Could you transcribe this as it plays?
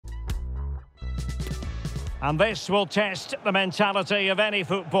And this will test the mentality of any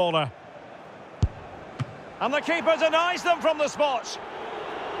footballer. And the keeper denies them from the spot.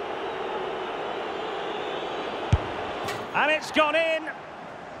 And it's gone in.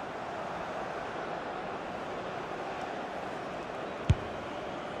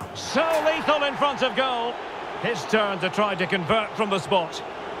 So lethal in front of goal. His turn to try to convert from the spot.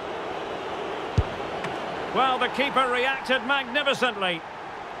 Well, the keeper reacted magnificently.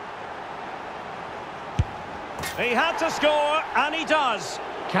 He had to score, and he does.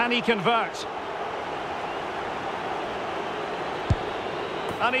 Can he convert?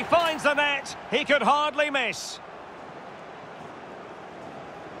 And he finds the net. He could hardly miss.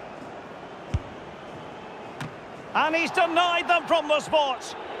 And he's denied them from the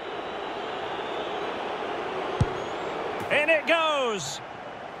spot. In it goes.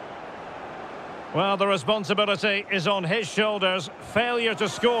 Well, the responsibility is on his shoulders. Failure to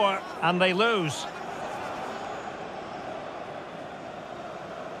score, and they lose.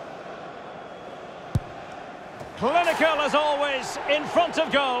 Clinical as always, in front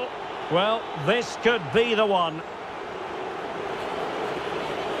of goal. Well, this could be the one.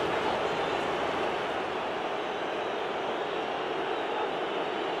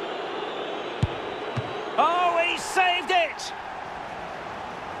 Oh, he saved it!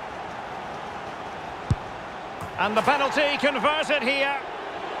 And the penalty converted here.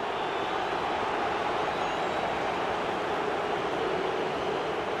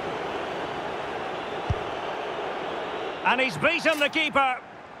 And he's beaten the keeper.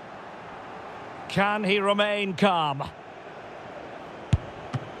 Can he remain calm?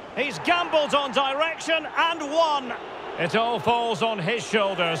 He's gambled on direction and won. It all falls on his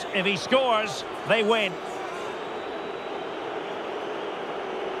shoulders. If he scores, they win.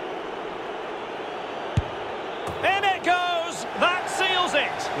 In it goes. That seals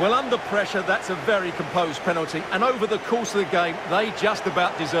it. Well, under pressure, that's a very composed penalty. And over the course of the game, they just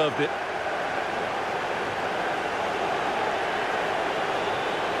about deserved it.